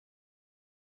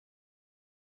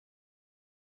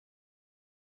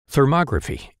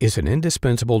Thermography is an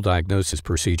indispensable diagnosis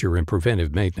procedure in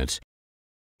preventive maintenance.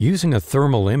 Using a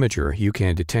thermal imager, you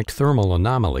can detect thermal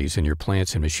anomalies in your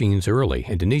plants and machines early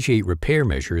and initiate repair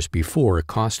measures before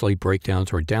costly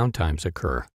breakdowns or downtimes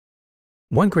occur.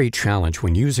 One great challenge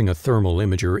when using a thermal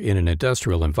imager in an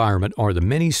industrial environment are the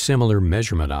many similar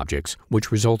measurement objects,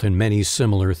 which result in many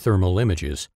similar thermal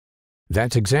images.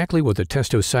 That's exactly what the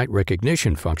testo site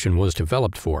recognition function was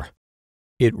developed for.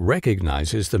 It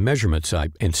recognizes the measurement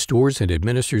site and stores and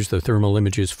administers the thermal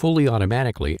images fully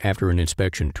automatically after an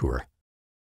inspection tour.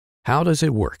 How does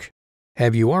it work?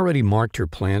 Have you already marked your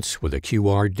plants with a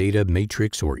QR data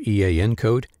matrix or EAN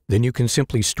code? Then you can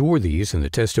simply store these in the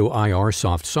Testo IR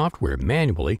Soft software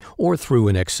manually or through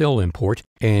an Excel import,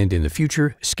 and in the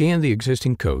future, scan the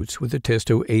existing codes with the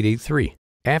Testo 883.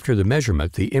 After the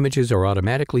measurement, the images are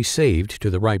automatically saved to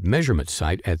the right measurement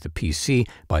site at the PC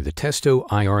by the Testo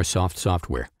IR Soft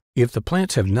software. If the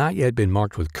plants have not yet been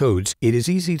marked with codes, it is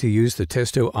easy to use the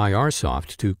Testo IR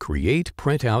Soft to create,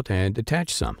 print out, and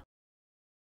attach some.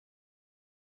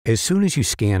 As soon as you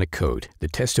scan a code, the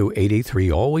Testo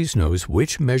 883 always knows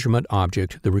which measurement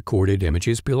object the recorded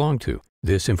images belong to.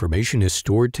 This information is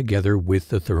stored together with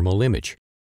the thermal image.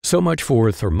 So much for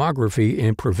thermography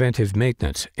in preventive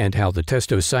maintenance and how the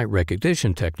Testo site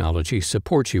recognition technology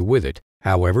supports you with it.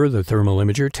 However, the thermal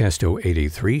imager Testo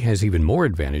 883 has even more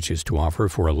advantages to offer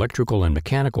for electrical and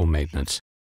mechanical maintenance.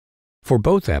 For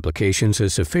both applications,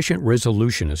 a sufficient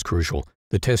resolution is crucial.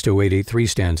 The Testo 883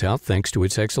 stands out thanks to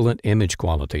its excellent image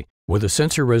quality, with a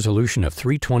sensor resolution of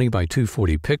 320 by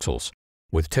 240 pixels.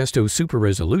 With Testo Super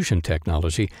Resolution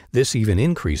technology, this even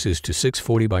increases to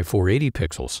 640 by 480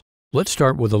 pixels. Let's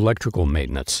start with electrical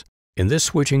maintenance. In this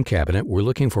switching cabinet, we're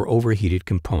looking for overheated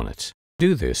components. To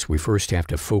do this, we first have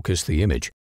to focus the image.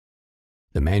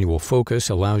 The manual focus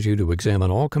allows you to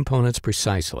examine all components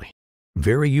precisely.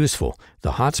 Very useful,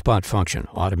 the hotspot function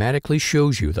automatically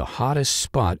shows you the hottest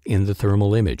spot in the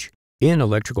thermal image. In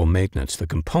electrical maintenance, the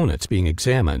components being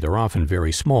examined are often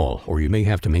very small, or you may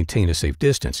have to maintain a safe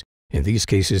distance. In these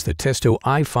cases, the Testo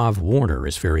i5 Warner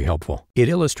is very helpful. It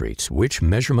illustrates which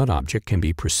measurement object can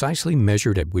be precisely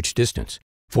measured at which distance.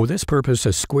 For this purpose,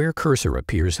 a square cursor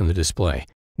appears in the display.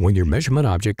 When your measurement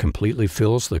object completely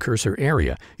fills the cursor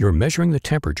area, you're measuring the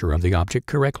temperature of the object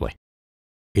correctly.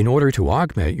 In order to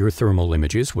augment your thermal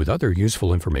images with other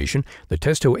useful information, the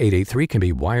Testo 883 can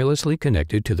be wirelessly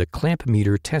connected to the clamp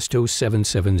meter Testo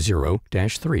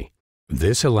 770-3.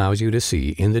 This allows you to see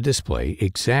in the display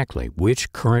exactly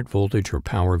which current voltage or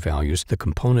power values the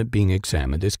component being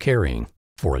examined is carrying.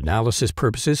 For analysis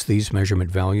purposes, these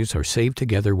measurement values are saved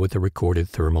together with the recorded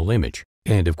thermal image.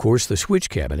 And of course, the switch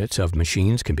cabinets of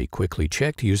machines can be quickly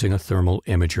checked using a thermal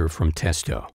imager from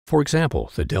Testo. For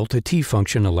example, the delta T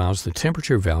function allows the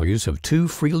temperature values of two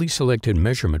freely selected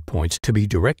measurement points to be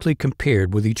directly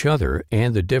compared with each other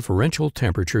and the differential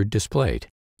temperature displayed.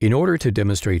 In order to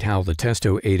demonstrate how the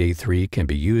Testo 883 can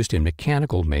be used in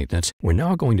mechanical maintenance, we're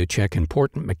now going to check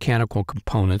important mechanical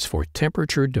components for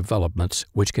temperature developments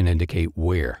which can indicate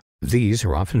wear. These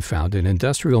are often found in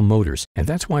industrial motors, and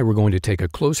that's why we're going to take a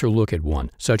closer look at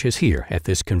one, such as here at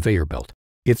this conveyor belt.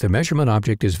 If the measurement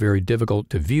object is very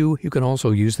difficult to view, you can also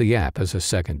use the app as a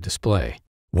second display.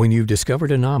 When you've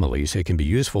discovered anomalies, it can be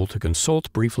useful to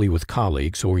consult briefly with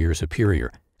colleagues or your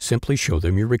superior. Simply show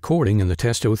them your recording in the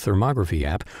Testo Thermography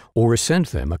app or send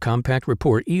them a compact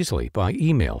report easily by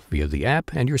email via the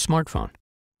app and your smartphone.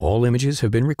 All images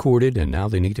have been recorded and now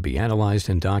they need to be analyzed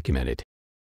and documented.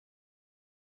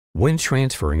 When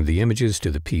transferring the images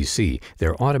to the PC,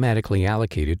 they're automatically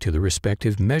allocated to the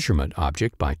respective measurement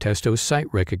object by Testo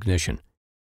site recognition.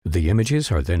 The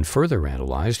images are then further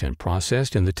analyzed and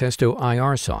processed in the Testo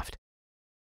IR Soft.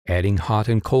 Adding hot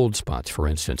and cold spots, for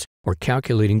instance, or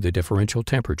calculating the differential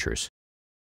temperatures.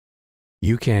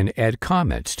 You can add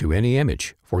comments to any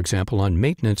image, for example on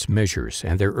maintenance measures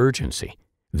and their urgency.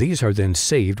 These are then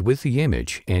saved with the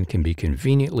image and can be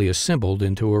conveniently assembled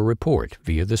into a report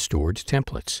via the stored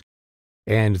templates.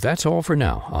 And that's all for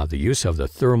now on the use of the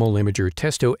thermal imager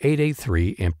Testo 883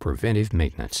 in preventive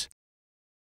maintenance.